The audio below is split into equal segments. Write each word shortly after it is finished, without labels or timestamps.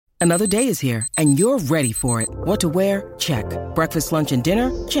Another day is here, and you're ready for it. What to wear? Check. Breakfast, lunch, and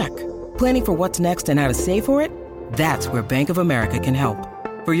dinner? Check. Planning for what's next and how to save for it? That's where Bank of America can help.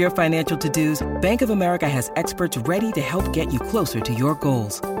 For your financial to-dos, Bank of America has experts ready to help get you closer to your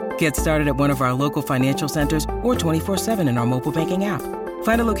goals. Get started at one of our local financial centers or 24/7 in our mobile banking app.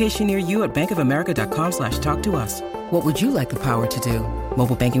 Find a location near you at bankofamerica.com/talktous. What would you like the power to do?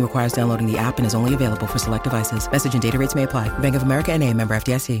 Mobile banking requires downloading the app and is only available for select devices. Message and data rates may apply. Bank of America N.A., member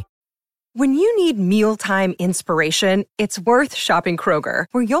FDIC. When you need mealtime inspiration, it's worth shopping Kroger,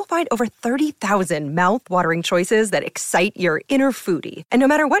 where you'll find over 30,000 mouth-watering choices that excite your inner foodie. And no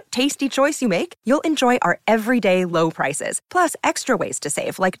matter what tasty choice you make, you'll enjoy our everyday low prices, plus extra ways to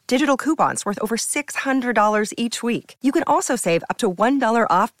save, like digital coupons worth over $600 each week. You can also save up to $1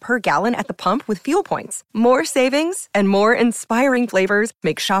 off per gallon at the pump with fuel points. More savings and more inspiring flavors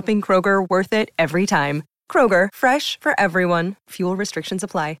make shopping Kroger worth it every time. Kroger, fresh for everyone. Fuel restrictions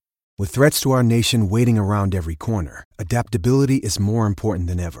apply. With threats to our nation waiting around every corner, adaptability is more important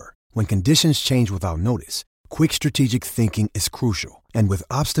than ever. When conditions change without notice, quick strategic thinking is crucial. And with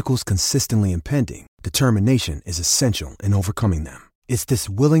obstacles consistently impending, determination is essential in overcoming them. It's this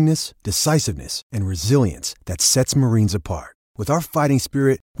willingness, decisiveness, and resilience that sets Marines apart. With our fighting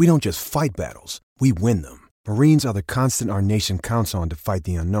spirit, we don't just fight battles, we win them. Marines are the constant our nation counts on to fight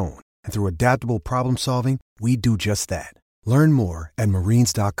the unknown. And through adaptable problem solving, we do just that. Learn more at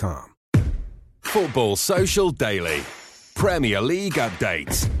marines.com. Football Social Daily. Premier League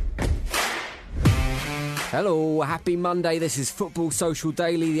updates. Hello, happy Monday. This is Football Social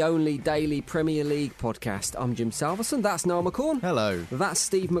Daily, the only daily Premier League podcast. I'm Jim Salverson. That's Niall McCorn. Hello. That's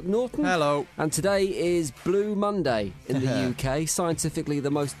Steve McNaughton. Hello. And today is Blue Monday in the UK. Scientifically,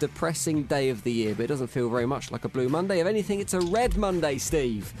 the most depressing day of the year, but it doesn't feel very much like a Blue Monday. If anything, it's a Red Monday,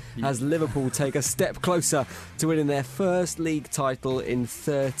 Steve, as Liverpool take a step closer to winning their first league title in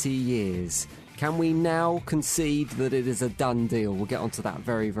 30 years. Can we now concede that it is a done deal? We'll get onto that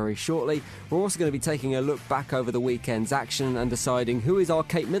very, very shortly. We're also going to be taking a look back over the weekend's action and deciding who is our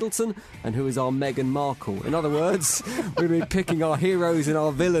Kate Middleton and who is our Meghan Markle. In other words, we're going to be picking our heroes and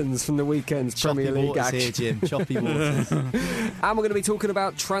our villains from the weekend's Premier League action. Here, Jim. Choppy waters. And we're going to be talking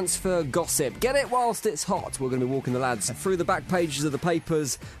about transfer gossip. Get it whilst it's hot. We're going to be walking the lads through the back pages of the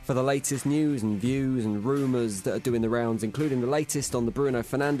papers for the latest news and views and rumours that are doing the rounds, including the latest on the Bruno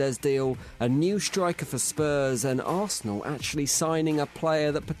Fernandes deal, a new striker for Spurs, and Arsenal actually signing a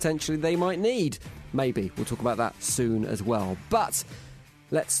player that potentially they might need. Maybe. We'll talk about that soon as well. But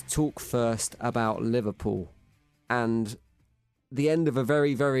let's talk first about Liverpool and the end of a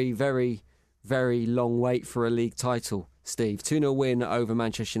very, very, very, very long wait for a league title. Steve, 2-0 win over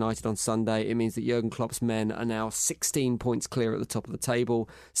Manchester United on Sunday. It means that Jurgen Klopp's men are now 16 points clear at the top of the table.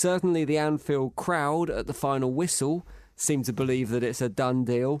 Certainly the Anfield crowd at the final whistle seem to believe that it's a done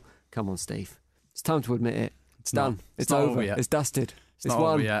deal. Come on, Steve. It's time to admit it. It's done. It's over. It's dusted. It's not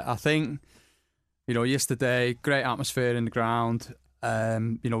won. Over yet. I think, yesterday, great atmosphere in the ground.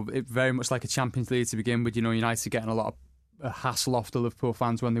 It very much like a Champions League to begin with. United getting a lot of hassle off the Liverpool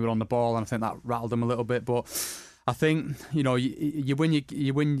fans when they were on the ball, and I think that rattled them a little bit. But I think, you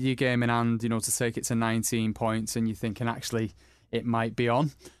win your game in hand, to take it to 19 points, and you're thinking, actually, it might be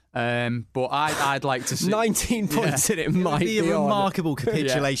on. But I'd like to see 19 points in it might be a on. remarkable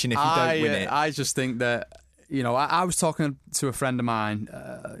capitulation if you don't win it. I just think that I was talking to a friend of mine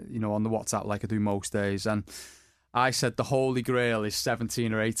on the WhatsApp like I do most days, and I said the holy grail is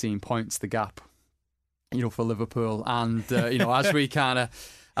 17 or 18 points the gap for Liverpool, and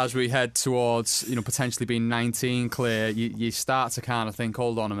as we head towards potentially being 19 clear, you start to kind of think,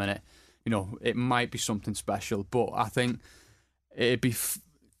 hold on a minute, it might be something special. But I think it'd be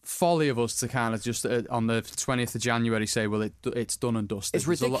folly of us to kind of just on the 20th of January say, well, it's done and dusted. It's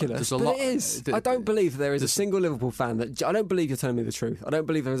ridiculous, but it is. I don't believe there is a single Liverpool fan that... I don't believe you're telling me the truth. I don't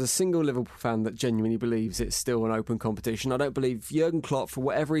believe there is a single Liverpool fan that genuinely believes it's still an open competition. I don't believe Jurgen Klopp, for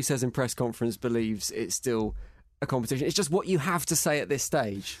whatever he says in press conference, believes it's still a competition. It's just what you have to say at this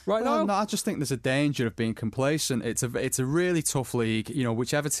stage, right? No, I just think there's a danger of being complacent. It's a really tough league.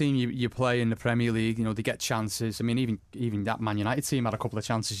 Whichever team you play in the Premier League, they get chances. I mean, even that Man United team had a couple of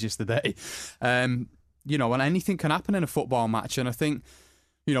chances yesterday. And anything can happen in a football match. And I think,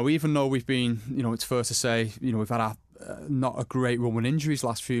 even though we've been, it's fair to say, we've had not a great run with injuries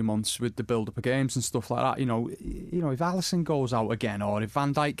last few months with the build-up of games and stuff like that. If Alisson goes out again, or if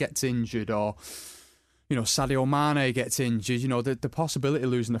Van Dijk gets injured, or Sadio Mane gets injured, the possibility of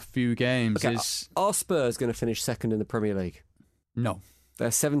losing a few games is... Are Spurs going to finish second in the Premier League? No. They're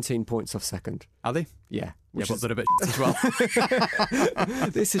 17 points off second. Are they? Yeah. Yeah, but they're a bit as well.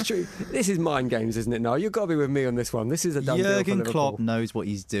 This is true. This is mind games, isn't it? No, you've got to be with me on this one. This is a done deal for Jurgen Liverpool. Klopp knows what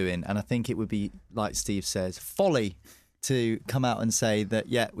he's doing, and I think it would be, like Steve says, folly to come out and say that,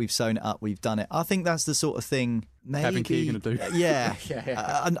 yeah, we've sewn it up, we've done it. I think that's the sort of thing maybe Kevin Keegan would do. Yeah.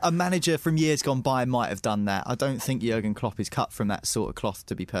 Yeah. A manager from years gone by might have done that. I don't think Jurgen Klopp is cut from that sort of cloth,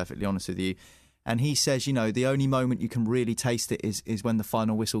 to be perfectly honest with you. And he says, you know, the only moment you can really taste it is when the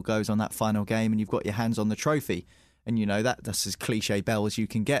final whistle goes on that final game and you've got your hands on the trophy. And, you know, that's as cliche bell as you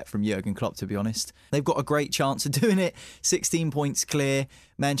can get from Jurgen Klopp, to be honest. They've got a great chance of doing it. 16 points clear.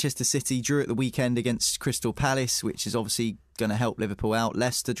 Manchester City drew at the weekend against Crystal Palace, which is obviously going to help Liverpool out.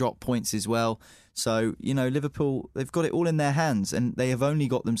 Leicester dropped points as well. So, you know, Liverpool, they've got it all in their hands, and they have only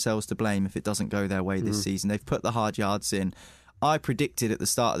got themselves to blame if it doesn't go their way this season. They've put the hard yards in. I predicted at the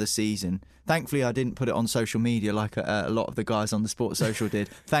start of the season, thankfully I didn't put it on social media like a lot of the guys on the Sports Social did,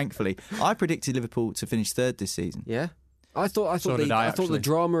 thankfully. I predicted Liverpool to finish third this season. Yeah. I thought the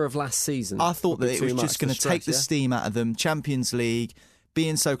drama of last season. I thought that it was just going to take the steam out of them. Champions League,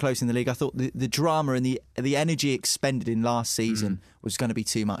 being so close in the league, I thought the drama and the energy expended in last season was going to be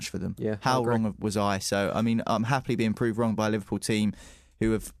too much for them. Yeah, How wrong was I? So, I mean, I'm happily being proved wrong by a Liverpool team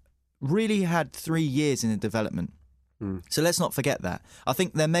who have really had 3 years in the development. So let's not forget that. I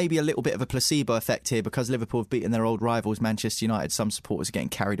think there may be a little bit of a placebo effect here because Liverpool have beaten their old rivals, Manchester United. Some supporters are getting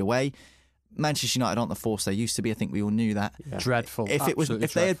carried away. Manchester United aren't the force they used to be. I think we all knew that. Yeah. Dreadful.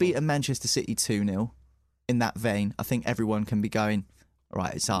 If they had beaten Manchester City 2-0 in that vein, I think everyone can be going,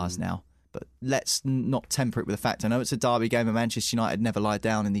 right, it's ours now. But let's not temper it with the fact. I know it's a derby game and Manchester United never lie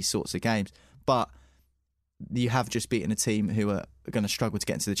down in these sorts of games, but you have just beaten a team who are going to struggle to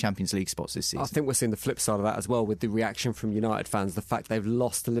get into the Champions League spots this season. I think we're seeing the flip side of that as well with the reaction from United fans. The fact they've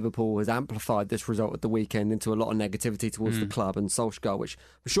lost to Liverpool has amplified this result at the weekend into a lot of negativity towards the club and Solskjaer, which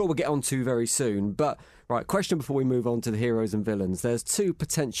I'm sure we'll get on to very soon. But, right, question before we move on to the heroes and villains. There's 2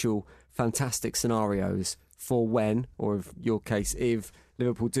 potential fantastic scenarios for when, or in your case, if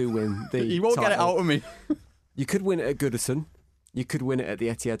Liverpool do win the You won't title. get it out of me. You could win it at Goodison. You could win it at the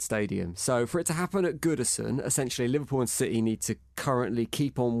Etihad Stadium. So for it to happen at Goodison, essentially Liverpool and City need to currently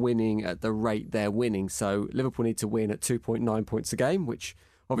keep on winning at the rate they're winning. So Liverpool need to win at 2.9 points a game, which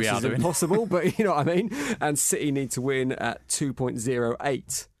obviously is impossible, but you know what I mean? And City need to win at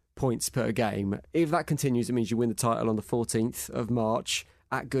 2.08 points per game. If that continues, it means you win the title on the 14th of March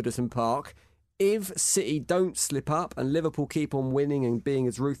at Goodison Park. If City don't slip up and Liverpool keep on winning and being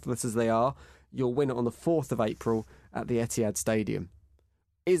as ruthless as they are, you'll win it on the 4th of April at the Etihad Stadium.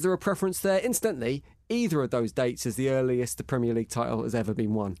 Is there a preference there? Instantly, either of those dates is the earliest the Premier League title has ever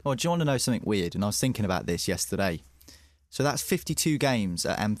been won. Well, do you want to know something weird? And I was thinking about this yesterday. So that's 52 games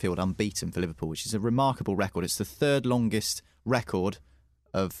at Anfield unbeaten for Liverpool, which is a remarkable record. It's the 3rd longest record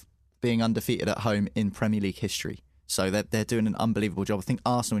of being undefeated at home in Premier League history. So they're doing an unbelievable job. I think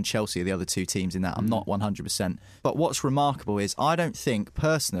Arsenal and Chelsea are the other 2 teams in that. I'm not 100%. But what's remarkable is I don't think,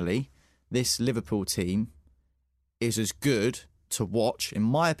 personally, this Liverpool team is as good to watch, in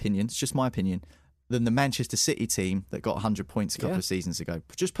my opinion, it's just my opinion, than the Manchester City team that got 100 points a couple of seasons ago.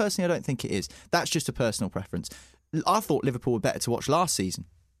 Just personally, I don't think it is. That's just a personal preference. I thought Liverpool were better to watch last season.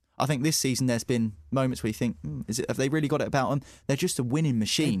 I think this season there's been moments where you think, have they really got it about them? They're just a winning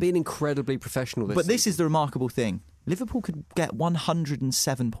machine. They've been incredibly professional this season. But this is the remarkable thing. Liverpool could get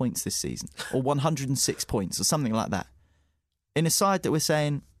 107 points this season, or 106 points, or something like that. In a side that we're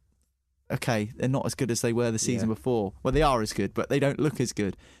saying, okay, they're not as good as they were the season before. Well, they are as good, but they don't look as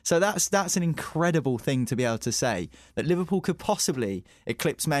good. So that's an incredible thing to be able to say, that Liverpool could possibly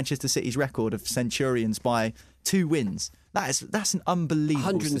eclipse Manchester City's record of Centurions by 2 wins. That's an unbelievable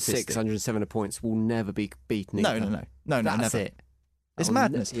 106, statistic. 107 points will never be beaten. No, That's never. it. It's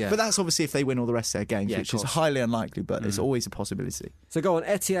madness. Yeah. But that's obviously if they win all the rest of their games, Yeah, which of is course. highly unlikely, but it's always a possibility. So go on,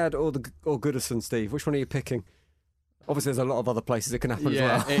 Etihad or Goodison, Steve? Which one are you picking? Obviously, there's a lot of other places it can happen as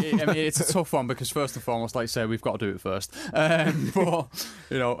well. I mean, it's a tough one because first and foremost, like I say, we've got to do it first. But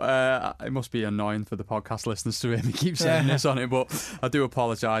you know, it must be annoying for the podcast listeners to hear me keep saying this on it. But I do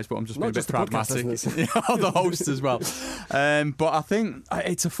apologise. But I'm just being a bit pragmatic. The host as well. But I think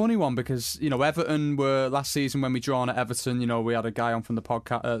it's a funny one because you know Everton were last season when we drawn at Everton. You know, we had a guy on from the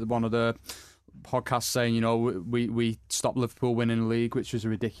podcast, one of the podcast saying, you know, we stopped Liverpool winning the league, which was a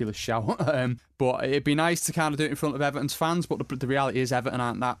ridiculous shout. But it'd be nice to kind of do it in front of Everton's fans. But the reality is Everton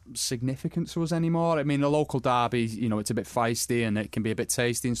aren't that significant to us anymore. I mean, the local derby, you know, it's a bit feisty and it can be a bit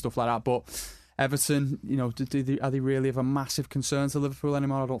tasty and stuff like that. But Everton, are they really of a massive concern to Liverpool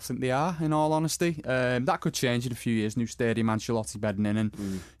anymore? I don't think they are, in all honesty. That could change in a few years. New stadium, Ancelotti bedding in,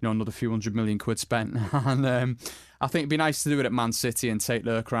 and another few £100 million spent. And I think it'd be nice to do it at Man City and take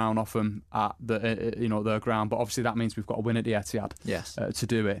their crown off them at their ground. But obviously that means we've got to win at the Etihad to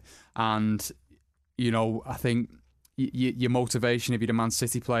do it. And I think your motivation if you're a Man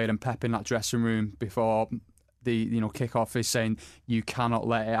City player and Pep in that dressing room before the kick-off is saying you cannot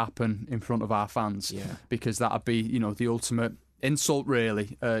let it happen in front of our fans, because that'd be the ultimate insult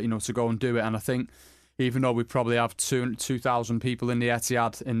really, to go and do it. And I think even though we probably have 2,000 people in the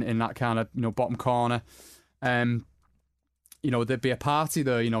Etihad in that kind of bottom corner, there'd be a party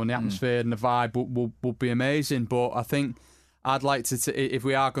there, and the atmosphere and the vibe would be amazing. But I think I'd like to if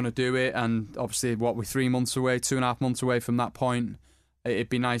we are going to do it, and obviously we're 3 months away, 2.5 months away from that point, it'd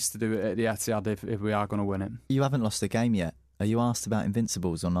be nice to do it at the Etihad if we are going to win it. You haven't lost a game yet. Are you asked about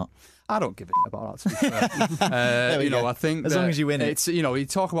Invincibles or not? I don't give a about that, to be fair. Go. I think as long as you win it's you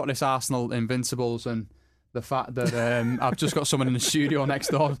talk about this Arsenal Invincibles and the fact that I've just got someone in the studio next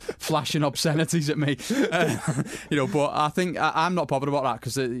door flashing obscenities at me, but I think I'm not bothered about that,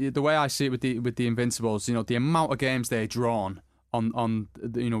 because the way I see it with the Invincibles, the amount of games they're drawn on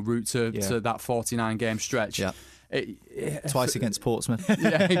route to that 49 game stretch. Yeah. Twice against Portsmouth.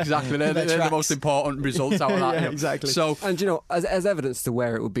 Yeah, exactly. They're the most important results out of that. Exactly. So, and as evidence to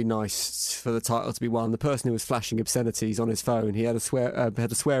where it would be nice for the title to be won, the person who was flashing obscenities on his phone, he had a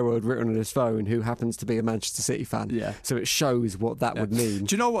swear word written on his phone, who happens to be a Manchester City fan. Yeah. So it shows what that would mean.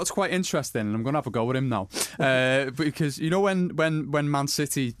 Do you know what's quite interesting? And I'm going to have a go with him now, because when Man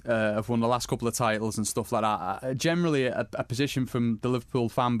City have won the last couple of titles and stuff like that, generally a position from the Liverpool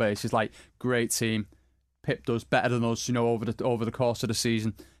fan base is like, great team. Pip does better than us, over the course of the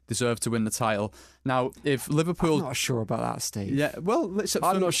season, deserve to win the title. Now, if Liverpool... I'm not sure about that, Steve. Yeah, well,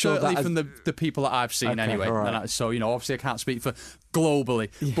 I'm not sure certainly from the people that I've seen anyway. Right. So, obviously I can't speak for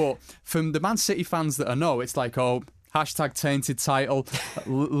globally, but from the Man City fans that I know, it's like, hashtag tainted title,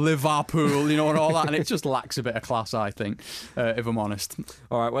 Liverpool, and all that, and it just lacks a bit of class, I think, if I'm honest.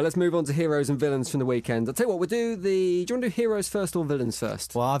 All right, well, let's move on to heroes and villains from the weekend. I'll tell you what, do you want to do heroes first or villains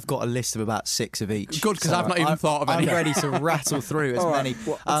first? Well, I've got a list of about 6 of each. Good, because I've not even thought of any. I'm ready to rattle through as many.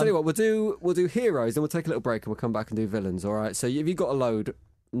 Well, I'll tell you what, we'll do heroes, then we'll take a little break and we'll come back and do villains, all right? So have you got a load?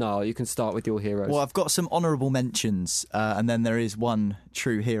 No, you can start with your heroes. Well, I've got some honourable mentions, and then there is one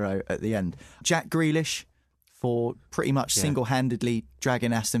true hero at the end. Jack Grealish, for pretty much single-handedly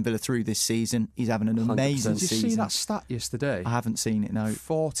dragging Aston Villa through this season. He's having an amazing season. Did you see that stat yesterday? I haven't seen it, no.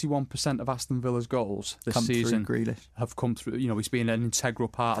 41% of Aston Villa's goals this season have come through. He's been an integral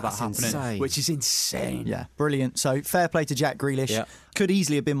part of that happening, which is insane. Yeah, brilliant. So fair play to Jack Grealish. Yeah. Could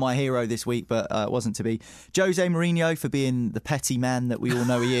easily have been my hero this week, but wasn't to be. Jose Mourinho for being the petty man that we all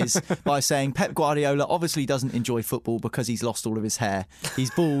know he is, by saying Pep Guardiola obviously doesn't enjoy football because he's lost all of his hair. He's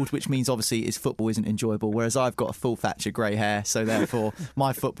bald, which means obviously his football isn't enjoyable, whereas I've got a full thatch of grey hair, so therefore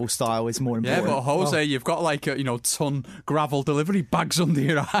my football style is more important. Yeah, but Jose, you've got like ton gravel delivery bags under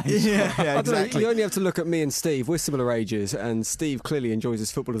your eyes. Yeah, exactly. You only have to look at me and Steve. We're similar ages, and Steve clearly enjoys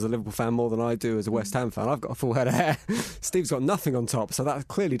his football as a Liverpool fan more than I do as a West Ham fan. I've got a full head of hair. Steve's got nothing on top, so that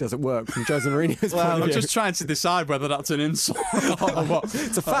clearly doesn't work from Jose Mourinho's point of view. I'm just trying to decide whether that's an insult or what.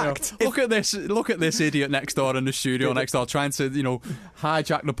 It's a fact. Look at this idiot next door in the studio next door trying to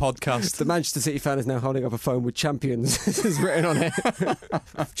hijack the podcast. The Manchester City fan is now holding up a phone with champions is written on it.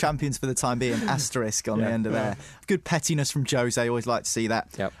 Champions for the time being, asterisk on the end of there. Good pettiness from Jose, always like to see that.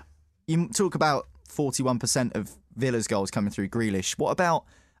 Yep. You talk about 41% of Villa's goals coming through Grealish. What about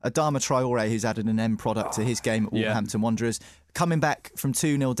Adama Traore, who's added an end product to his game at Wolverhampton Wanderers, coming back from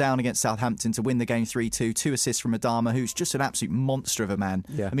 2-0 down against Southampton to win the game 3-2, 2 assists from Adama, who's just an absolute monster of a man.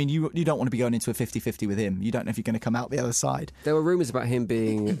 Yeah. I mean, you don't want to be going into a 50-50 with him. You don't know if you're going to come out the other side. There were rumours about him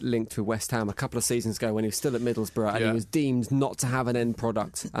being linked with West Ham a couple of seasons ago when he was still at Middlesbrough, and he was deemed not to have an end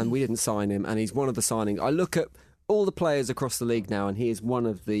product, and we didn't sign him, and he's one of the signings. I look at all the players across the league now, and he is one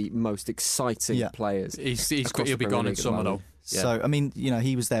of the most exciting players. He'll be gone in summer, though. Yeah. So, I mean,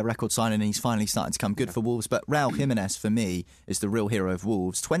 he was their record signing and he's finally starting to come good for Wolves. But Raul Jimenez, for me, is the real hero of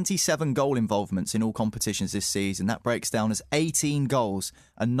Wolves. 27 goal involvements in all competitions this season. That breaks down as 18 goals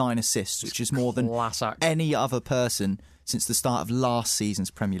and 9 assists, which is more than any other person since the start of last season's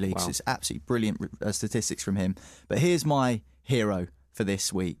Premier League. Wow. So it's absolutely brilliant statistics from him. But here's my hero for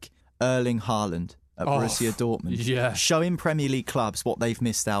this week, Erling Haaland at Borussia Dortmund. Yeah. Showing Premier League clubs what they've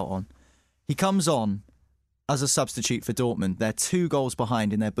missed out on. He comes on as a substitute for Dortmund. They're 2 goals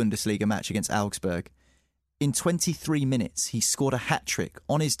behind in their Bundesliga match against Augsburg. in 23 minutes, he scored a hat-trick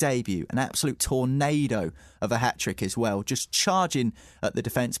on his debut, an absolute tornado of a hat-trick as well, just charging at the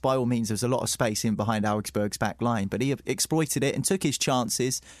defence. By all means, there's a lot of space in behind Augsburg's back line, but he exploited it and took his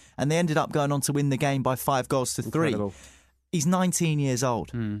chances, and they ended up going on to win the game by 5-3. Incredible. He's 19 years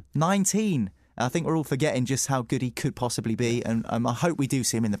old. 19! I think we're all forgetting just how good he could possibly be, and I hope we do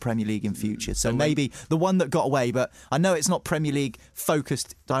see him in the Premier League in future. So maybe the one that got away, but I know it's not Premier League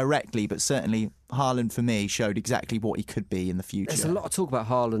focused directly, but certainly Haaland, for me, showed exactly what he could be in the future. There's a lot of talk about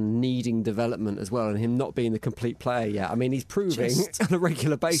Haaland needing development as well, and him not being the complete player yet. I mean, he's proving on a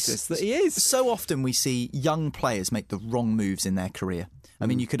regular basis that he is. So often we see young players make the wrong moves in their career. I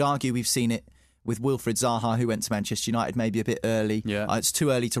mean, you could argue we've seen it with Wilfried Zaha, who went to Manchester United maybe a bit early. Yeah. It's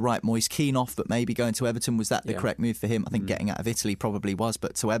too early to write Moise Keane off, but maybe going to Everton, was that the correct move for him? I think getting out of Italy probably was,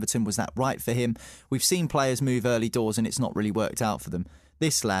 but to Everton, was that right for him? We've seen players move early doors and it's not really worked out for them.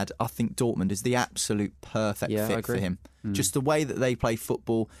 This lad, I think Dortmund is the absolute perfect fit for him. Just the way that they play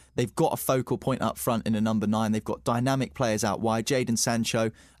football, they've got a focal point up front in a number 9. They've got dynamic players out wide. Jadon Sancho.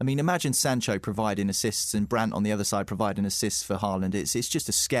 I mean, imagine Sancho providing assists and Brandt on the other side providing assists for Haaland. It's just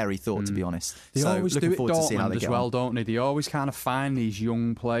a scary thought, to be honest. They always looking do it forward to see how they Dortmund get as well, on. don't they? They always kind of find these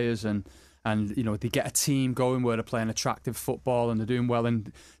young players and you know, they get a team going where they're playing attractive football and they're doing well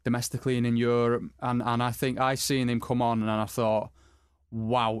domestically and in Europe. And I think I seen him come on and I thought,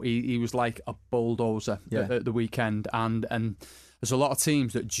 wow, he was like a bulldozer at the weekend, and there's a lot of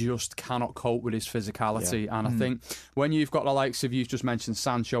teams that just cannot cope with his physicality, and I think when you've got the likes of, you've just mentioned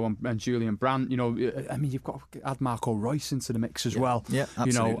Sancho and Julian Brandt, you know, I mean, you've got to add Marco Reus into the mix as well,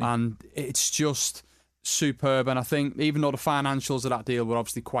 absolutely. you know, and it's just superb. And I think even though the financials of that deal were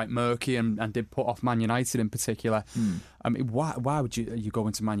obviously quite murky and did put off Man United in particular, I mean, why would you go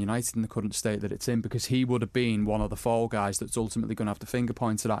into Man United in the current state that it's in? Because he would have been one of the fall guys that's ultimately going to have the finger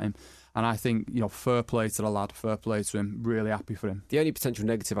pointed at him. And I think, you know, fair play to the lad, fair play to him, really happy for him. The only potential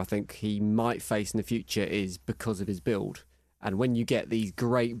negative I think he might face in the future is because of his build. And when you get these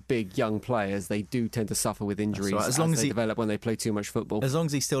great big young players, they do tend to suffer with injuries as long as they he develop when they play too much football. As long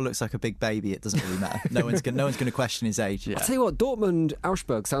as he still looks like a big baby, it doesn't really matter. No one's going to question his age. I'll tell you what,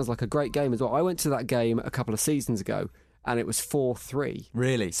 Dortmund-Augsburg sounds like a great game as well. I went to that game a couple of seasons ago, and it was 4-3.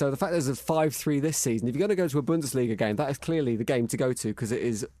 Really? So the fact there's a 5-3 this season, if you're going to go to a Bundesliga game, that is clearly the game to go to, because it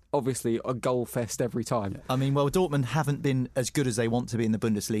is obviously a goal fest every time. I mean, well, Dortmund haven't been as good as they want to be in the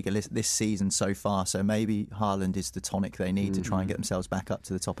Bundesliga this season so far, so maybe Haaland is the tonic they need to try and get themselves back up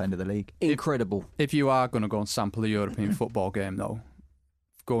to the top end of the league. Incredible. If you are going to go and sample a European football game, though,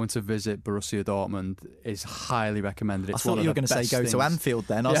 going to visit Borussia Dortmund is highly recommended. It's I thought you were going to say go to Anfield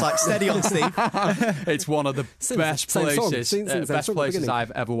then. I was like, steady on, Steve. It's one of the best places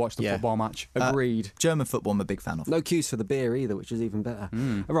I've ever watched a football match. Agreed. German football I'm a big fan of. No queues for the beer either, which is even better.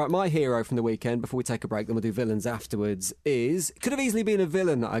 All right, my hero from the weekend, before we take a break, then we'll do villains afterwards, could have easily been a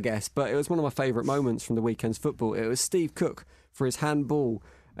villain, I guess, but it was one of my favourite moments from the weekend's football. It was Steve Cook for his handball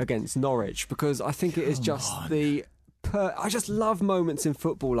against Norwich, because I think it is just I just love moments in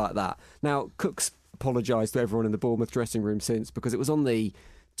football like that. Now, Cook's apologised to everyone in the Bournemouth dressing room since, because it was on the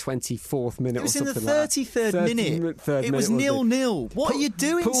 24th minute or something like that. It was in the 33rd minute. It was 0-0. What are you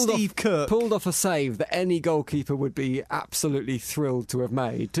doing, Steve Cook? Pulled off a save that any goalkeeper would be absolutely thrilled to have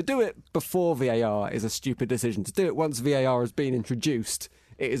made. To do it before VAR is a stupid decision. To do it once VAR has been introduced,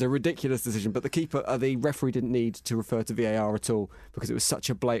 it is a ridiculous decision. But the referee didn't need to refer to VAR at all, because it was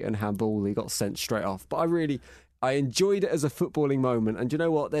such a blatant handball. He got sent straight off. But I enjoyed it as a footballing moment, and you know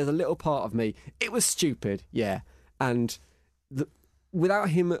what? There's a little part of me. It was stupid, yeah, and without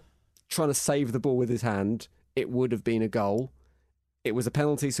him trying to save the ball with his hand, it would have been a goal. It was a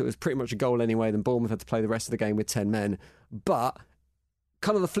penalty, so it was pretty much a goal anyway. Then Bournemouth had to play the rest of the game with 10 men. But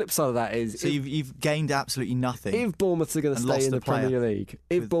kind of the flip side of that is, so you've gained absolutely nothing. If Bournemouth are going to stay in the Premier League,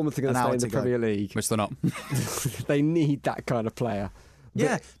 which they're not, they need that kind of player.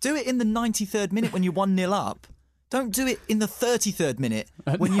 Yeah, do it in the 93rd minute when you're 1-0 up. Don't do it in the 33rd minute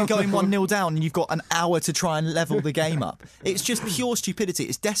when you're going 1-0 down and you've got an hour to try and level the game up. It's just pure stupidity.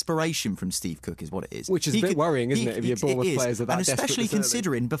 It's desperation from Steve Cook is what it is. Which is a bit worrying, isn't it, if your Bournemouth players are that desperate? And especially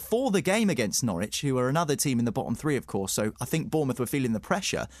considering before the game against Norwich, who are another team in the bottom 3, of course, so I think Bournemouth were feeling the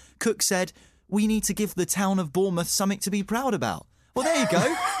pressure, Cook said, we need to give the town of Bournemouth something to be proud about. Well, there you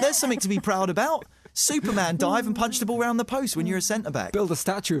go. There's something to be proud about. Superman dive and punch the ball round the post when you're a centre-back. Build a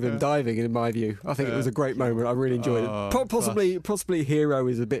statue of him diving, in my view. I think it was a great moment. I really enjoyed it. Possibly hero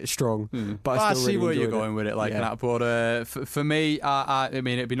is a bit strong, but I still see really where you're enjoyed going with it like that. But for me, I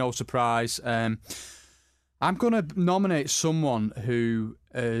mean, it'd be no surprise. I'm going to nominate someone who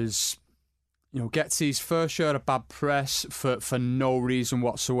is gets his fair share of bad press for no reason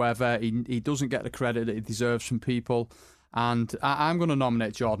whatsoever. He doesn't get the credit that he deserves from people. And I'm going to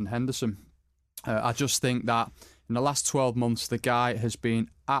nominate Jordan Henderson. I just think that in the last 12 months, the guy has been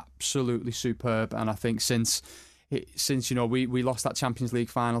absolutely superb. And I think since we lost that Champions League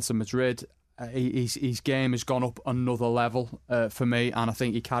final to Madrid, his game has gone up another level for me. And I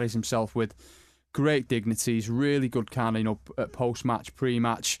think he carries himself with great dignity. He's really good kind of, post-match,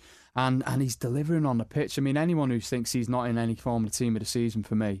 pre-match. And he's delivering on the pitch. I mean, anyone who thinks he's not in any form of team of the season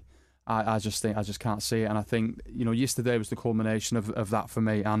for me, I just can't see it. And I think, yesterday was the culmination of that for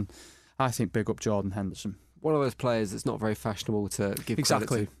me. And I think big up Jordan Henderson. One of those players that's not very fashionable to give credit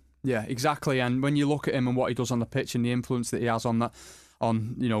to. Yeah, exactly. And when you look at him and what he does on the pitch and the influence that he has on that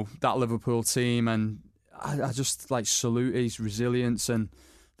Liverpool team, and I just salute his resilience and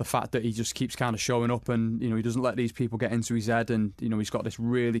the fact that he just keeps kind of showing up, and he doesn't let these people get into his head, and he's got this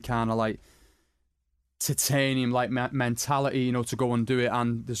really kind of titanium mentality, to go and do it.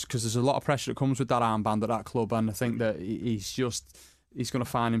 And because there's a lot of pressure that comes with that armband at that club, and I think that he's going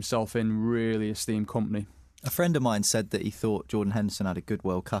to find himself in really esteemed company. A friend of mine said that he thought Jordan Henderson had a good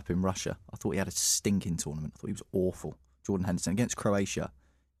World Cup in Russia. I thought he had a stinking tournament. I thought he was awful. Jordan Henderson against Croatia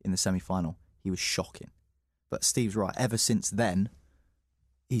in the semi-final, he was shocking. But Steve's right. Ever since then,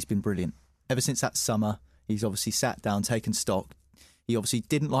 he's been brilliant. Ever since that summer, he's obviously sat down, taken stock. He obviously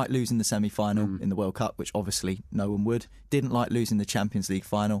didn't like losing the semi-final in the World Cup, which obviously no one would. Didn't like losing the Champions League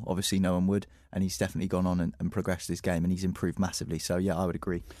final, obviously no one would. And he's definitely gone on and progressed his game, and he's improved massively. So, yeah, I would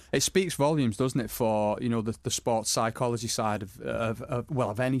agree. It speaks volumes, doesn't it, for the sports psychology side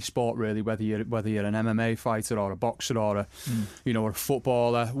of any sport, really, whether you're an MMA fighter or a boxer or a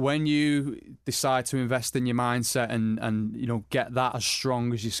footballer. When you decide to invest in your mindset and get that as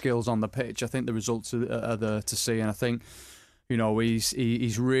strong as your skills on the pitch, I think the results are there to see. And I think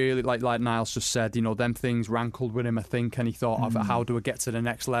he's really, like Niles just said, them things rankled with him, I think, and he thought of how do I get to the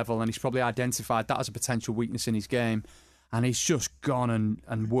next level, and he's probably identified that as a potential weakness in his game, and he's just gone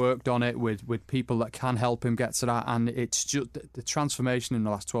and worked on it with people that can help him get to that, and it's just the transformation in the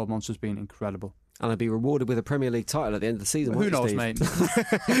last 12 months has been incredible. And I'll be rewarded with a Premier League title at the end of the season. Who knows, mate?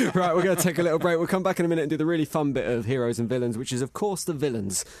 Right, we're going to take a little break. We'll come back in a minute and do the really fun bit of heroes and villains, which is, of course, the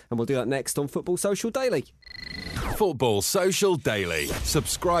villains. And we'll do that next on Football Social Daily. Football Social Daily.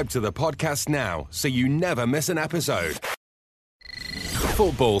 Subscribe to the podcast now so you never miss an episode.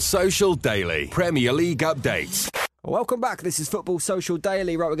 Football Social Daily. Premier League updates. Welcome back. This is Football Social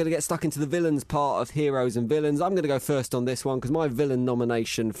Daily. Right, we're going to get stuck into the villains part of Heroes and Villains. I'm going to go first on this one because my villain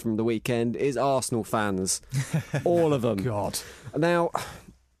nomination from the weekend is Arsenal fans. All of them. God. Now,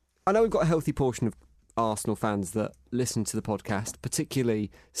 I know we've got a healthy portion of Arsenal fans that listen to the podcast, particularly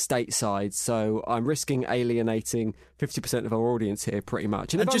stateside, so I'm risking alienating 50% of our audience here pretty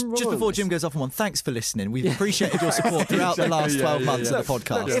much. And just before Jim goes off on one, thanks for listening. We've appreciated your support throughout the last 12 months of the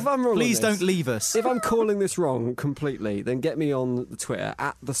podcast. Look, if I'm wrong, please don't leave us. If I'm calling this wrong completely, then get me on the Twitter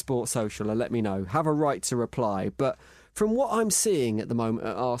at the Sports Social and let me know. Have a right to reply. But from what I'm seeing at the moment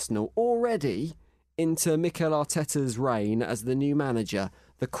at Arsenal, already into Mikel Arteta's reign as the new manager,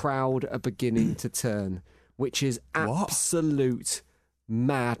 the crowd are beginning to turn, which is absolute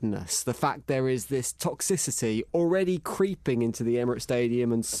madness. The fact there is this toxicity already creeping into the Emirates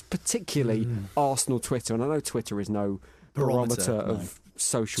Stadium and particularly Arsenal Twitter. And I know Twitter is no barometer of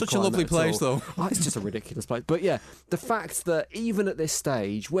social Such a lovely place, though. It's just a ridiculous place. But yeah, the fact that even at this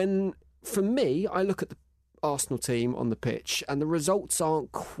stage, when, for me, I look at the Arsenal team on the pitch and the results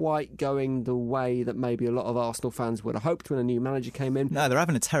aren't quite going the way that maybe a lot of Arsenal fans would have hoped when a new manager came in. No, they're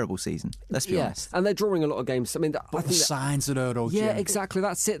having a terrible season, let's be honest. And they're drawing a lot of games. I mean, I think the signs are there, though, Jim. Yeah, exactly,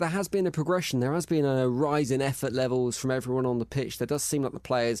 that's it. There has been a progression. There has been a rise in effort levels from everyone on the pitch. There does seem like the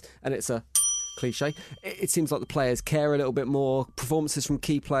players, and it's a cliche, it seems like the players care a little bit more. Performances from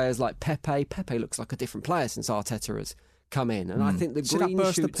key players like Pepe. Pepe looks like a different player since Arteta has come in, and I think the green that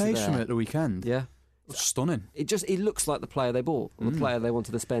burst shoots the pace there. from it at the weekend. Yeah. Stunning. It looks like the player they bought, or the player they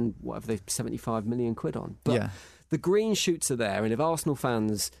wanted to spend whatever they 75 million quid on. But the green shoots are there, and if Arsenal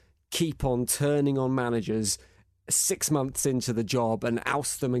fans keep on turning on managers 6 months into the job and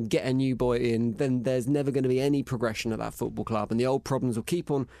oust them and get a new boy in, then there's never going to be any progression at that football club, and the old problems will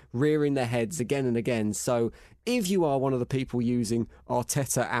keep on rearing their heads again and again. So if you are one of the people using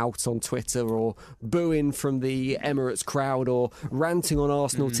Arteta out on Twitter or booing from the Emirates crowd or ranting on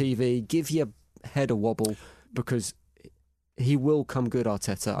Arsenal TV, give your head a wobble, because he will come good,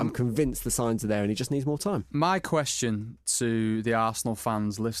 Arteta. I'm convinced the signs are there and he just needs more time. My question to the Arsenal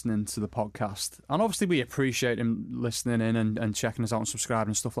fans listening to the podcast, and obviously we appreciate him listening in and checking us out and subscribing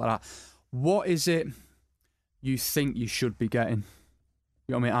and stuff like that, what is it you think you should be getting?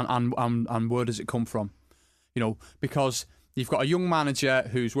 You know what I mean? And where does it come from? You know, because you've got a young manager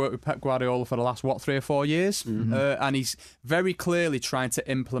who's worked with Pep Guardiola for the last, 3 or 4 years? And he's very clearly trying to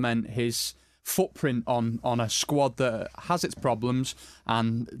implement his footprint on a squad that has its problems,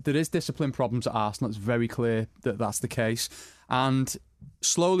 and there is discipline problems at Arsenal. It's very clear that that's the case. And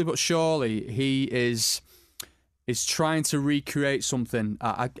slowly but surely, he is trying to recreate something,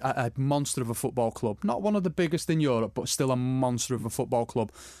 a monster of a football club. Not one of the biggest in Europe, but still a monster of a football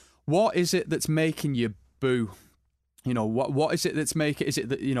club. What is it that's making you boo? You know, what is it that's making... Is it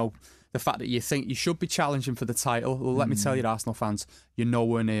that, you know, the fact that you think you should be challenging for the title? Well, let me tell you, Arsenal fans, you're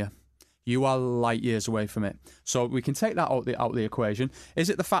nowhere near. You are light years away from it. So we can take that out the equation. Is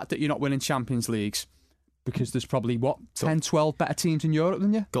it the fact that you're not winning Champions Leagues? Because there's probably, 10, 12 better teams in Europe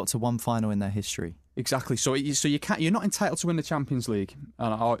than you? Got to one final in their history. Exactly. So you can't. You're not entitled to win the Champions League,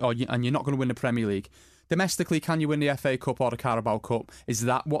 and you're not going to win the Premier League. Domestically, can you win the FA Cup or the Carabao Cup? Is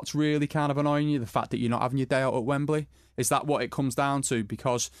that what's really kind of annoying you? The fact that you're not having your day out at Wembley? Is that what it comes down to?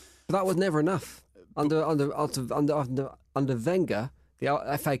 Because that was never enough under Wenger.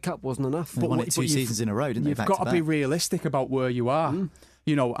 The FA Cup wasn't enough. They won it 2 seasons in a row, didn't they? You've got to be realistic about where you are.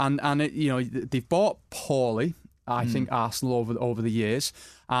 You know, and it, you know, they've bought poorly, I think, Arsenal over the years,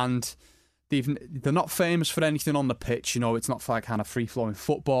 and they're not famous for anything on the pitch. You know, it's not like kind of free-flowing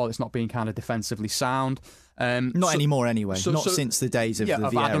football. It's not being kind of defensively sound. Not anymore, anyway. Not since the days of the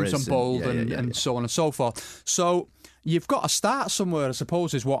Vieiras Adams and Bold and so on and so forth. So you've got to start somewhere, I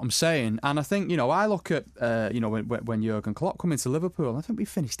suppose, is what I'm saying. And I think, you know, I look at, when Jurgen Klopp came into Liverpool, I think we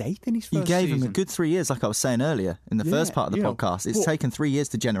finished 8th in his first season. You gave him a good 3 years, like I was saying earlier in the first part of the podcast. It's taken 3 years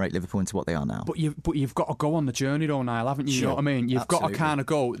to generate Liverpool into what they are now. But you've got to go on the journey, though, Niall, haven't you? Sure. You know what I mean? You've Absolutely. got to kind of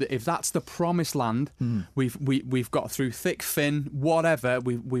go. If that's the promised land, we've got through thick, thin, whatever.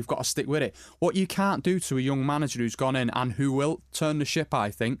 We've got to stick with it. What you can't do to a young manager who's gone in and who will turn the ship,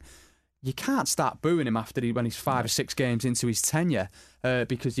 I think. You can't start booing him when he's 5 or 6 games into his tenure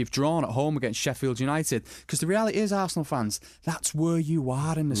because you've drawn at home against Sheffield United. Because the reality is, Arsenal fans, that's where you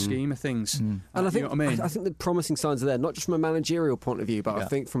are in the scheme of things. And I think, you know what I mean? I think the promising signs are there, not just from a managerial point of view, but I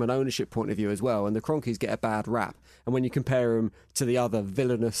think from an ownership point of view as well. And the Kroenkes get a bad rap. And when you compare them to the other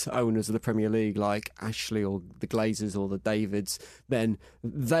villainous owners of the Premier League, like Ashley or the Glazers or the Davids, then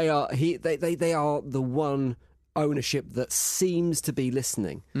they are the one ownership that seems to be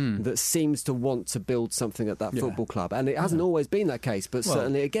listening, that seems to want to build something at that football club. And it hasn't always been that case, but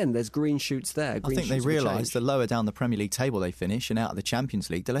certainly, again, there's green shoots there. I think they realise the lower down the Premier League table they finish and out of the Champions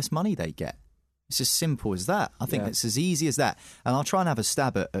League, the less money they get. It's as simple as that. I think it's as easy as that. And I'll try and have a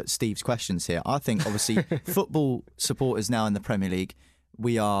stab at Steve's questions here. I think, obviously, football supporters now in the Premier League,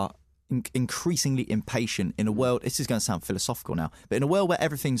 we are increasingly impatient in a world, this is going to sound philosophical now, but in a world where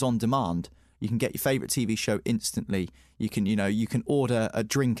everything's on demand. You can get your favourite TV show instantly. You can order a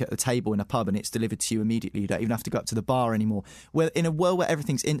drink at the table in a pub and it's delivered to you immediately. You don't even have to go up to the bar anymore. Well, in a world where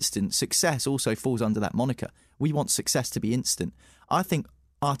everything's instant, success also falls under that moniker. We want success to be instant. I think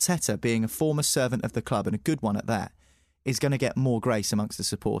Arteta, being a former servant of the club and a good one at that, is going to get more grace amongst the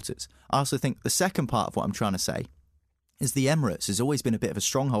supporters. I also think the second part of what I'm trying to say is the Emirates has always been a bit of a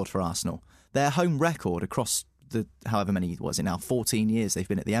stronghold for Arsenal. Their home record across the however many, 14 years they've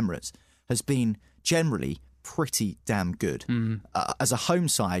been at the Emirates, has been generally pretty damn good. As a home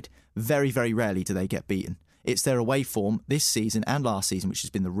side, very, very rarely do they get beaten. It's their away form this season and last season which has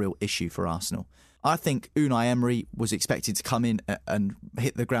been the real issue for Arsenal. I think Unai Emery was expected to come in and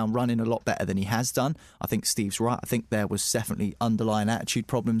hit the ground running a lot better than he has done. I think Steve's right. I think there was definitely underlying attitude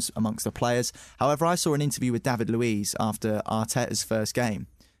problems amongst the players. However, I saw an interview with David Luiz after Arteta's first game.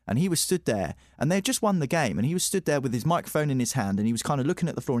 And he was stood there, and they had just won the game, and he was stood there with his microphone in his hand, and he was kind of looking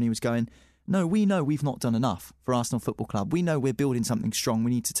at the floor, and he was going, no, we know we've not done enough for Arsenal Football Club. We know we're building something strong.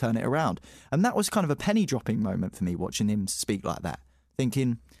 We need to turn it around. And that was kind of a penny-dropping moment for me, watching him speak like that,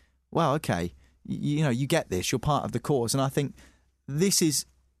 thinking, well, okay, you get this. You're part of the cause. And I think this is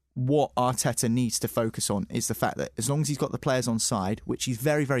what Arteta needs to focus on, is the fact that as long as he's got the players on side, which he's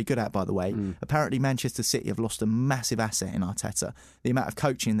very, very good at, by the way, apparently Manchester City have lost a massive asset in Arteta. The amount of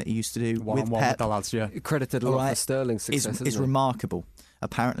coaching that he used to do with Pep, the lads, credited a lot for Sterling's success, is remarkable.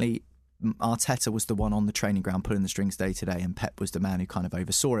 Apparently, Arteta was the one on the training ground pulling the strings day to day, and Pep was the man who kind of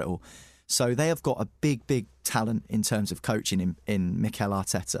oversaw it all. So they have got a big, big talent in terms of coaching in Mikel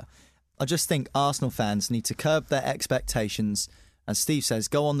Arteta. I just think Arsenal fans need to curb their expectations. As Steve says,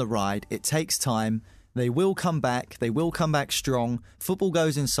 go on the ride. It takes time. They will come back. They will come back strong. Football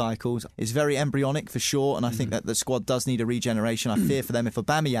goes in cycles. It's very embryonic for sure, and I think that the squad does need a regeneration. I fear for them if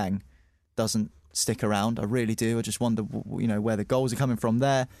Aubameyang doesn't stick around. I really do. I just wonder, where the goals are coming from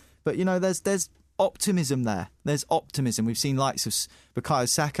there. But there's optimism there. There's optimism. We've seen likes of Bukayo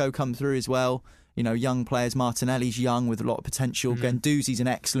Saka come through as well. You know, young players. Martinelli's young with a lot of potential. Guendouzi's an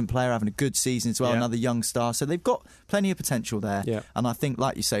excellent player, having a good season as well, another young star. So they've got plenty of potential there. Yeah. And I think,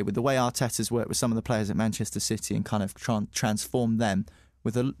 like you say, with the way Arteta's worked with some of the players at Manchester City and kind of transformed them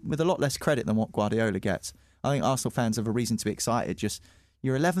with a lot less credit than what Guardiola gets, I think Arsenal fans have a reason to be excited. Just,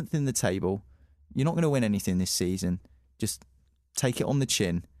 you're 11th in the table. You're not going to win anything this season. Just take it on the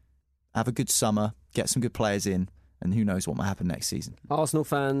chin, have a good summer, get some good players in, and who knows what might happen next season. Arsenal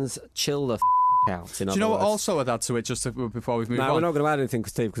fans, chill the out. Do you know what also I'd add to it before we move on? No, we're not going to add anything,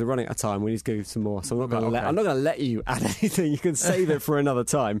 Steve, because we're running out of time. We need to go some more. So I'm not going to let you add anything. You can save it for another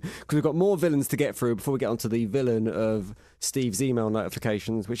time, because we've got more villains to get through before we get onto the villain of Steve's email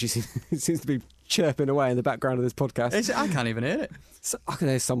notifications, which he seems to be chirping away in the background of this podcast. I can't even hear it. So, I can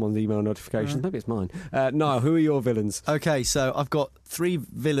hear someone's email notifications. Maybe it's mine. Niall, who are your villains? Okay, so I've got 3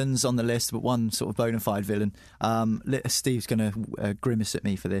 villains on the list, but one sort of bona fide villain. Steve's going to grimace at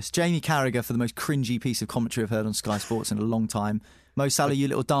me for this. Jamie Carragher for the most cringy piece of commentary I've heard on Sky Sports in a long time. Mo Salah, you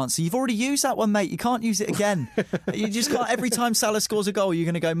little dancer. You've already used that one, mate. You can't use it again. You just can't. Every time Salah scores a goal, you're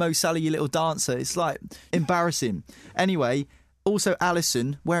going to go, Mo Salah, you little dancer. It's like embarrassing. Anyway, also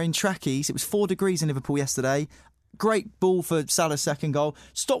Alisson wearing trackies. It was 4 degrees in Liverpool yesterday. Great ball for Salah's second goal.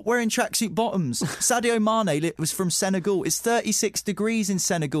 Stop wearing tracksuit bottoms. Sadio Mane was from Senegal. It's 36 degrees in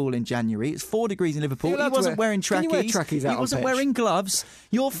Senegal in January. It's 4 degrees in Liverpool. He wasn't wearing trackies. Can you wear trackies out he wasn't wearing gloves.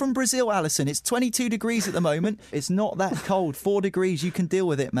 You're from Brazil, Alisson. It's 22 degrees at the moment. It's not that cold. 4 degrees. You can deal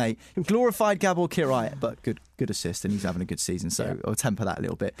with it, mate. Glorified Gabor Kiraly, but good assist, and he's having a good season. So I'll temper that a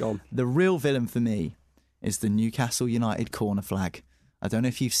little bit. Go on. The real villain for me is the Newcastle United corner flag. I don't know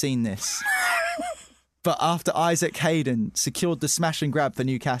if you've seen this. But after Isaac Hayden secured the smash and grab for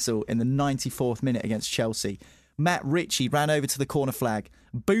Newcastle in the 94th minute against Chelsea, Matt Ritchie ran over to the corner flag,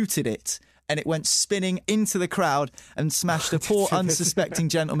 booted it, and it went spinning into the crowd and smashed a poor unsuspecting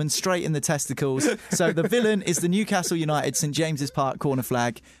gentleman straight in the testicles. So the villain is the Newcastle United St James's Park corner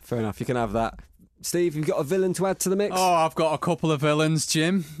flag. Fair enough, you can have that. Steve, you've got a villain to add to the mix? Oh, I've got a couple of villains,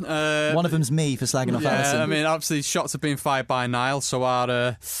 Jim. One of them's me for slagging off Alisson. I mean, obviously shots have been fired by Niall, so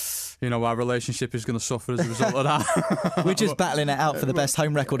our relationship is going to suffer as a result of that. We're just battling it out for the best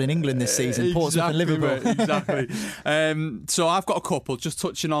home record in England this season, Portsmouth and Liverpool. Exactly. So I've got a couple, just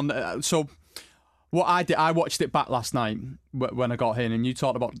touching on... So what I did, I watched it back last night when I got in, and you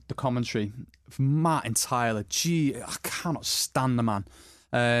talked about the commentary. Martin Tyler, gee, I cannot stand the man.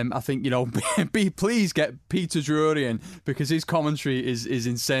 I think, please get Peter Drury in, because his commentary is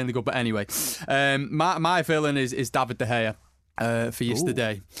insanely good. But anyway, my villain is David De Gea for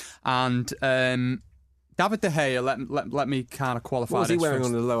yesterday. And David De Gea, let me kind of qualify. What was he this wearing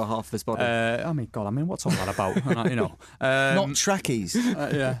first. on the lower half of his body? What's all that about? Not trackies.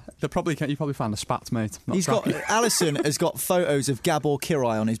 Yeah, you probably found a spat, mate. Alisson has got photos of Gabor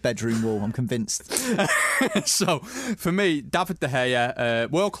Kiraly on his bedroom wall, I'm convinced. So, for me, David De Gea,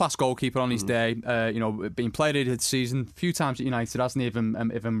 world-class goalkeeper on his day, being played of the season a few times at United, hasn't he,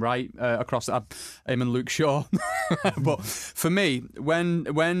 if I'm right, across him and Luke Shaw. But for me,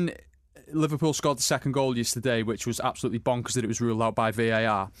 when Liverpool scored the second goal yesterday, which was absolutely bonkers that it was ruled out by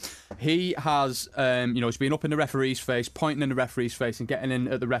VAR. He has, he's been up in the referee's face, pointing in the referee's face and getting in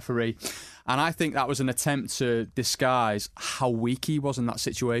at the referee. And I think that was an attempt to disguise how weak he was in that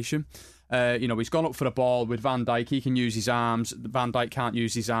situation. He's gone up for the ball with Van Dijk. He can use his arms. Van Dijk can't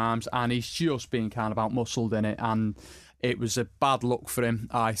use his arms. And he's just been kind of out-muscled in it. And it was a bad look for him,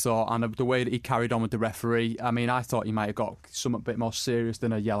 I thought, and the way that he carried on with the referee. I mean, I thought he might have got something a bit more serious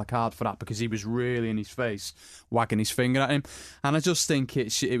than a yellow card for that, because he was really in his face, wagging his finger at him. And I just think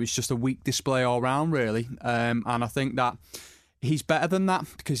it was just a weak display all round, really. And I think that he's better than that,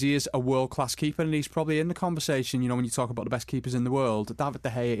 because he is a world-class keeper, and he's probably in the conversation. When you talk about the best keepers in the world, David De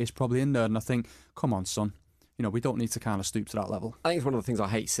Gea is probably in there, and I think, come on, son. We don't need to kind of stoop to that level. I think it's one of the things I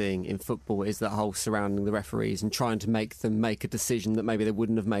hate seeing in football is that whole surrounding the referees and trying to make them make a decision that maybe they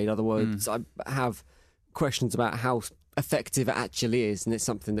wouldn't have made otherwise. I have questions about how effective it actually is, and it's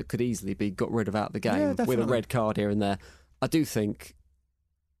something that could easily be got rid of out of the game with a red card here and there. I do think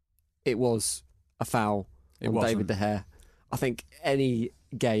it was a foul on David De Gea. I think any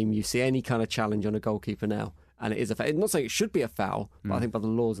game you see any kind of challenge on a goalkeeper now, and it is a foul. I'm not saying it should be a foul, but I think by the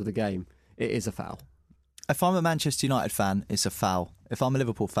laws of the game, it is a foul. If I'm a Manchester United fan, it's a foul. If I'm a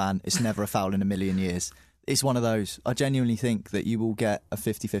Liverpool fan, it's never a foul in a million years. it's one of those. I genuinely think that you will get a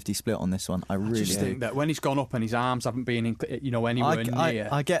 50-50 split on this one. I really just do. think that when he's gone up and his arms haven't been anywhere near.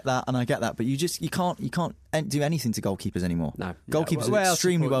 I get that, but you can't do anything to goalkeepers anymore. No. Goalkeepers are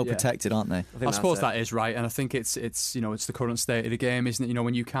extremely well protected, aren't they? I suppose that is right, and I think it's the current state of the game, isn't it?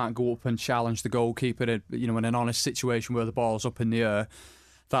 When you can't go up and challenge the goalkeeper, in an honest situation where the ball's up in the air.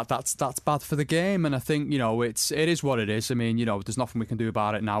 That's bad for the game, and I think it is what it is. I mean, there's nothing we can do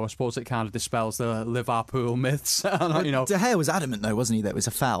about it now. I suppose it kind of dispels the Liverpool myths. De Gea was adamant, though, wasn't he, that it was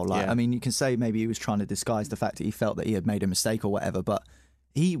a foul? I mean, you can say maybe he was trying to disguise the fact that he felt that he had made a mistake or whatever, but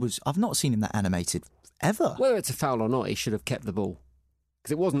I've not seen him that animated ever. Whether it's a foul or not, he should have kept the ball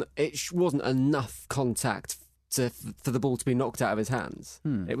because it wasn't enough contact for the ball to be knocked out of his hands.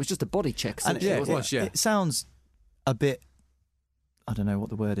 It was just a body check. It sounds a bit. I don't know what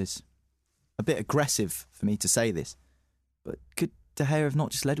the word is. A bit aggressive for me to say this, but could De Gea have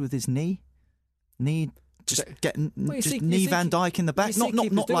not just led with his knee? Knee Van Dijk in the back, not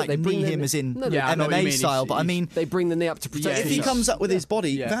like knee him as in MMA style, but I mean they bring the knee up to protect. If he comes up with his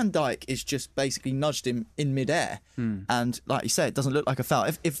body, Van Dijk is just basically nudged him in midair, and like you say, it doesn't look like a foul.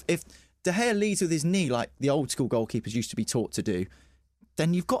 If De Gea leads with his knee like the old school goalkeepers used to be taught to do,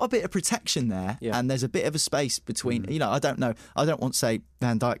 then you've got a bit of protection there, and there's a bit of a space between. I don't know. I don't want to say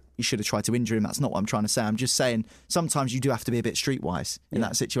Van Dijk, you should have tried to injure him. That's not what I'm trying to say. I'm just saying sometimes you do have to be a bit streetwise in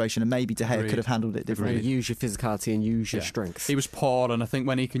that situation, and maybe De Gea could have handled it differently. Use your physicality and use your strength. He was poor, and I think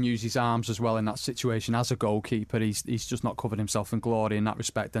when he can use his arms as well in that situation as a goalkeeper, he's just not covered himself in glory in that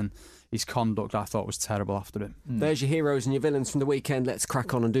respect, and his conduct I thought was terrible after him. There's your heroes and your villains from the weekend. Let's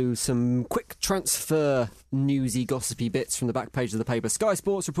crack on and do some quick transfer newsy, gossipy bits from the back page of the paper. Sky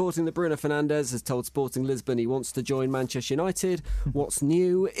Sports reporting that Bruno Fernandes has told Sporting Lisbon he wants to join Manchester United. What's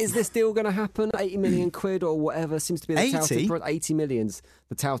new? Is this deal going to happen? 80 million quid or whatever seems to be the touted price. 80 million's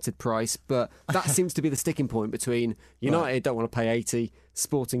the touted price, but that seems to be the sticking point between United don't want to pay 80,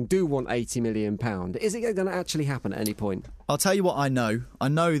 Sporting do want 80 million pound. Is it going to actually happen at any point? I'll tell you what I know. I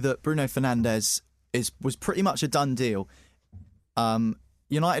know that Bruno Fernandes was pretty much a done deal.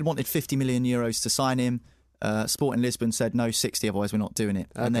 United wanted 50 million euros to sign him. Sporting Lisbon said no, 60, otherwise we're not doing it.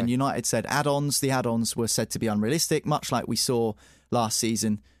 Okay. And then United said add-ons. The add-ons were said to be unrealistic, much like we saw last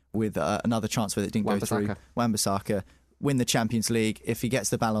season with another transfer that didn't go through. Wan-Bissaka. Win the Champions League. If he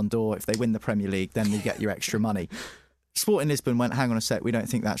gets the Ballon d'Or, if they win the Premier League, then you get your extra money. Sporting Lisbon went, hang on a sec, we don't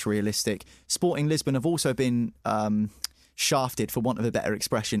think that's realistic. Sporting Lisbon have also been shafted, for want of a better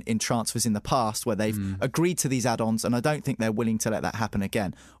expression, in transfers in the past where they've agreed to these add-ons, and I don't think they're willing to let that happen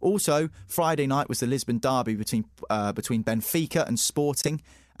again. Also, Friday night was the Lisbon derby between Benfica and Sporting,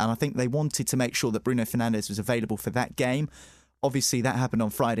 and I think they wanted to make sure that Bruno Fernandes was available for that game. Obviously, that happened on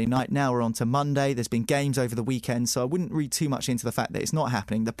Friday night. Now we're on to Monday. There's been games over the weekend, so I wouldn't read too much into the fact that it's not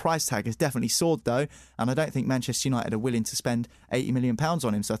happening. The price tag has definitely soared, though, and I don't think Manchester United are willing to spend £80 million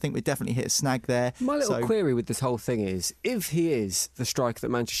on him, so I think we've definitely hit a snag there. My little query with this whole thing is, if he is the striker that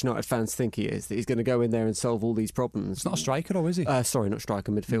Manchester United fans think he is, that he's going to go in there and solve all these problems. It's not a striker, though, is he? Sorry, not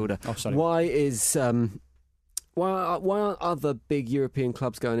striker, midfielder. Oh, sorry. Why aren't other big European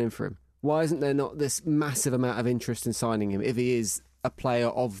clubs going in for him? Why isn't there not this massive amount of interest in signing him if he is a player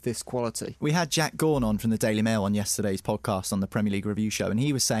of this quality? We had Jack Gaughan on from the Daily Mail on yesterday's podcast on the Premier League Review Show, and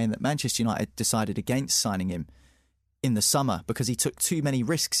he was saying that Manchester United decided against signing him in the summer because he took too many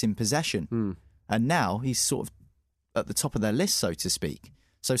risks in possession. And now he's sort of at the top of their list, so to speak.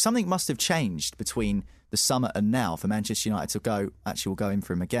 So something must have changed between the summer and now for Manchester United to go, actually, we'll go in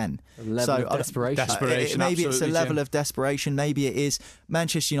for him again. A level of desperation. Maybe it's a level of desperation. Maybe it is.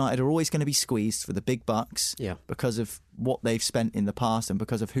 Manchester United are always going to be squeezed for the big bucks because of what they've spent in the past and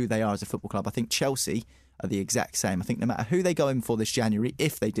because of who they are as a football club. I think Chelsea are the exact same. I think no matter who they go in for this January,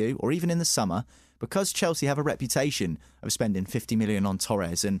 if they do, or even in the summer, because Chelsea have a reputation of spending 50 million on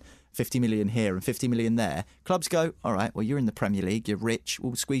Torres and 50 million here and 50 million there, clubs go, all right, well, you're in the Premier League, you're rich,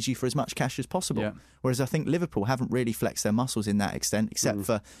 we'll squeeze you for as much cash as possible. Yeah. Whereas I think Liverpool haven't really flexed their muscles in that extent, except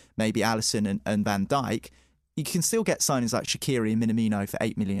for maybe Alisson and Van Dijk. You can still get signings like Shaqiri and Minamino for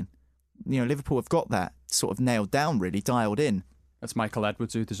 8 million. Liverpool have got that sort of nailed down, really, dialed in. That's Michael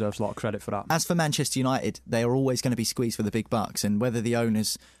Edwards, who deserves a lot of credit for that. As for Manchester United, they are always going to be squeezed for the big bucks, and whether the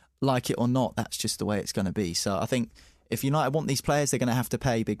owners like it or not, that's just the way it's going to be. So I think if United want these players, they're going to have to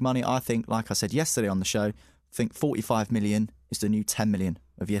pay big money. I think, like I said yesterday on the show, I think 45 million is the new 10 million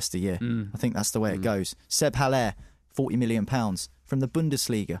of yesteryear. I think that's the way it goes. Seb Haller, £40 million from the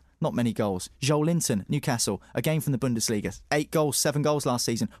Bundesliga. Not many goals. Joel Linton, Newcastle, again from the Bundesliga. 8 goals, 7 goals last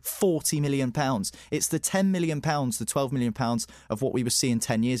season. £40 million. It's the £10 million, the £12 million of what we were seeing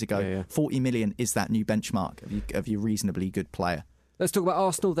 10 years ago. 40 million is that new benchmark of your reasonably good player. Let's talk about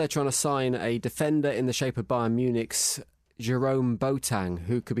Arsenal. They're trying to sign a defender in the shape of Bayern Munich's Jerome Boateng,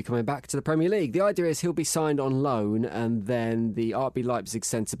 who could be coming back to the Premier League. The idea is he'll be signed on loan, and then the RB Leipzig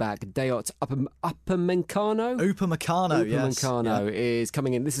centre-back Dayot Upamecano is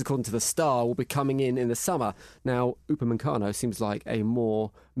coming in. This is according to The Star, will be coming in the summer. Now, Upamecano seems like a more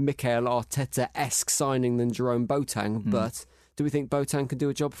Mikel Arteta-esque signing than Jerome Boateng, but do we think Boateng can do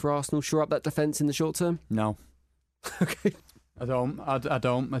a job for Arsenal, shore up that defence in the short term? No. Okay. I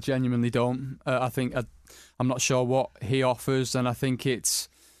don't. I genuinely don't. I think I'm not sure what he offers, and I think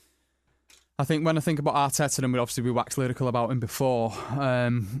when I think about Arteta, and we waxed lyrical about him before. I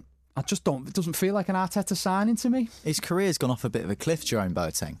just don't. It doesn't feel like an Arteta signing to me. His career's gone off a bit of a cliff, Jerome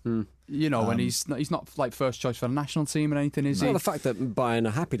Boateng. You know, and he's not like first choice for the national team or anything, is he? Well, the fact that Bayern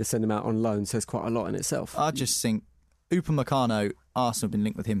are happy to send him out on loan says quite a lot in itself. I just think Upamecano, Arsenal have been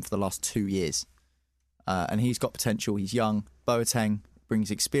linked with him for the last 2 years. And he's got potential. He's young. Boateng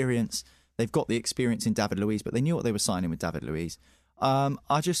brings experience. They've got the experience in David Luiz, but they knew what they were signing with David Luiz.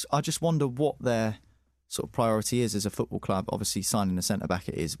 I just wonder what their sort of priority is as a football club. Obviously, signing a centre-back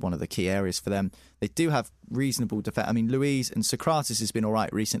is one of the key areas for them. They do have reasonable defence. I mean, Luiz and Socrates has been all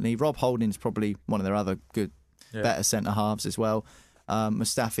right recently. Rob Holding's probably one of their other good, better centre-halves as well.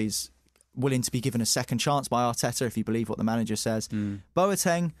 Mustafi's willing to be given a second chance by Arteta, if you believe what the manager says.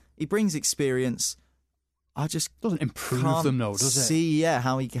 Boateng, he brings experience. I just doesn't improve them, though, does it? See,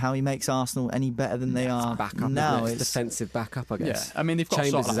 how he makes Arsenal any better than they are backup now. It's defensive backup, I guess. Yeah, I mean they've got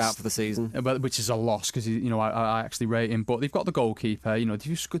Chambers is out for the season, which is a loss because I actually rate him. But they've got the goalkeeper. You know,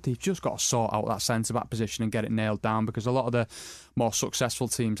 they've just got to sort out that centre back position and get it nailed down because a lot of the more successful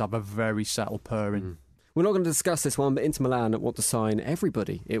teams have a very settled pairing. We're not going to discuss this one, but Inter Milan want to sign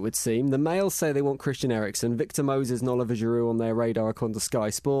everybody, it would seem. The Mail say they want Christian Eriksen, Victor Moses and Oliver Giroud on their radar according to Sky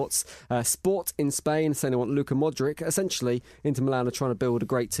Sports. Sport in Spain saying they want Luka Modric. Essentially, Inter Milan are trying to build a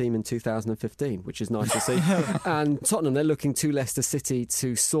great team in 2015, which is nice to see. And Tottenham, they're looking to Leicester City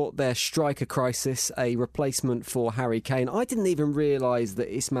to sort their striker crisis, a replacement for Harry Kane. I didn't even realise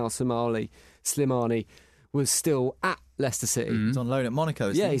that Ismail Slimani was still at Leicester City. He's on loan at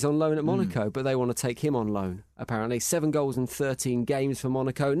Monaco, isn't he? He's on loan at Monaco, but they want to take him on loan, apparently. 7 goals in 13 games for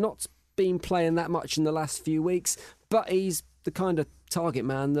Monaco. Not been playing that much in the last few weeks, but he's the kind of target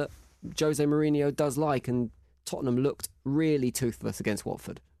man that Jose Mourinho does like, and Tottenham looked really toothless against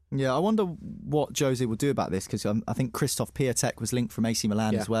Watford. Yeah, I wonder what Jose will do about this because I think Christoph Piatek was linked from AC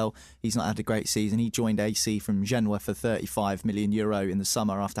Milan as well. He's not had a great season. He joined AC from Genoa for €35 million in the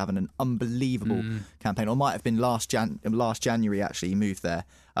summer after having an unbelievable campaign. Or might have been last January actually. He moved there,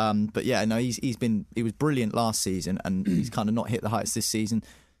 but yeah, no, he was brilliant last season and he's kind of not hit the heights this season.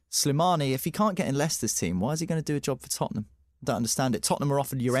 Slimani, if he can't get in Leicester's team, why is he going to do a job for Tottenham? Don't understand it. Tottenham are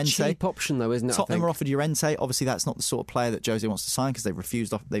offered Llorente. It's a cheap option, though, isn't it? Tottenham are offered Llorente. Obviously, that's not the sort of player that Jose wants to sign because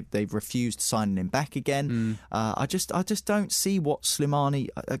they've refused signing him back again. I just don't see what Slimani.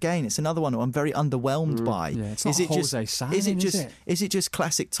 Again, it's another one I'm very underwhelmed by. Yeah, it's not Jose signing, is it just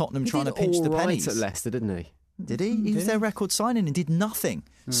classic Tottenham trying to pinch the pennies? He did all right at Leicester, didn't he? Did he? He was their record signing and did nothing.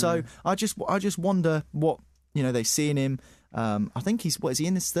 So I just wonder what they see in him. I think is he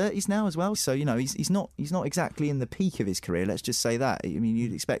in his 30s now as well? So he's not exactly in the peak of his career. Let's just say that. I mean,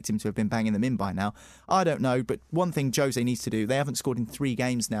 you'd expect him to have been banging them in by now. I don't know, but one thing Jose needs to do. They haven't scored in 3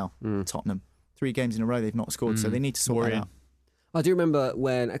 games now. Tottenham, 3 games in a row they've not scored, so they need to sort that out. I do remember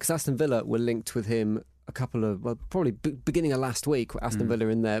when Aston Villa were linked with him a couple of probably beginning of last week. Aston Villa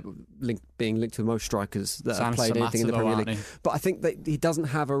in there being linked with most strikers that have played anything in the Premier League. But I think that he doesn't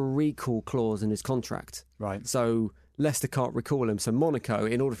have a recall clause in his contract. Right. So Leicester can't recall him, so Monaco,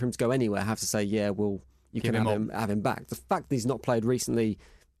 in order for him to go anywhere, have to say, you can have him back. The fact that he's not played recently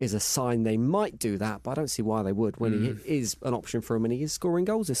is a sign they might do that, but I don't see why they would when he is an option for him and he is scoring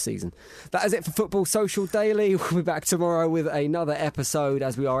goals this season. That is it for Football Social Daily. We'll be back tomorrow with another episode,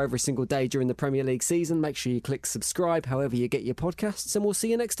 as we are every single day during the Premier League season. Make sure you click subscribe however you get your podcasts, and we'll see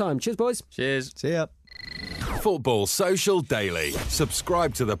you next time. Cheers, boys. Cheers. See ya. Football Social Daily.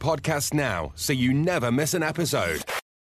 Subscribe to the podcast now so you never miss an episode.